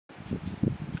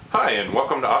Hi, and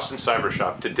welcome to Austin Cyber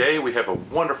Shop. Today we have a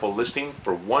wonderful listing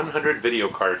for 100 video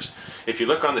cards. If you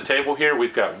look on the table here,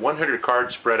 we've got 100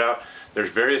 cards spread out.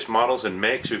 There's various models and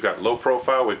makes. We've got low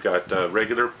profile, we've got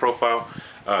regular profile,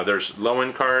 there's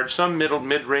low-end cards, some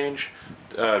mid-range,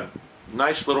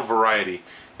 nice little variety.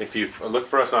 If you look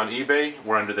for us on eBay,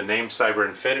 we're under the name Cyber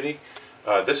Infinity.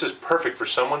 This is perfect for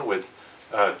someone with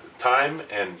time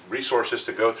and resources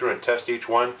to go through and test each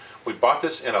one. We bought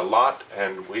this in a lot,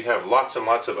 and we have lots and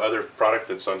lots of other product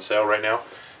that's on sale right now.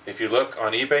 If you look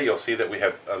on eBay, you'll see that we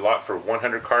have a lot for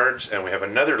 100 cards, and we have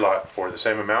another lot for the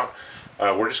same amount.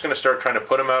 We're just going to start trying to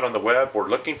put them out on the web. We're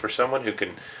looking for someone who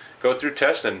can go through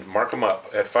tests and mark them up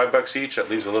at $5 each. That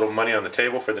leaves a little money on the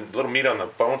table, for the little meat on the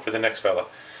bone for the next fella.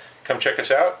 Come check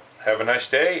us out. Have a nice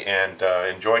day, and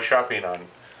enjoy shopping on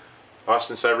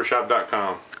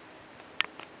AustinCyberShop.com.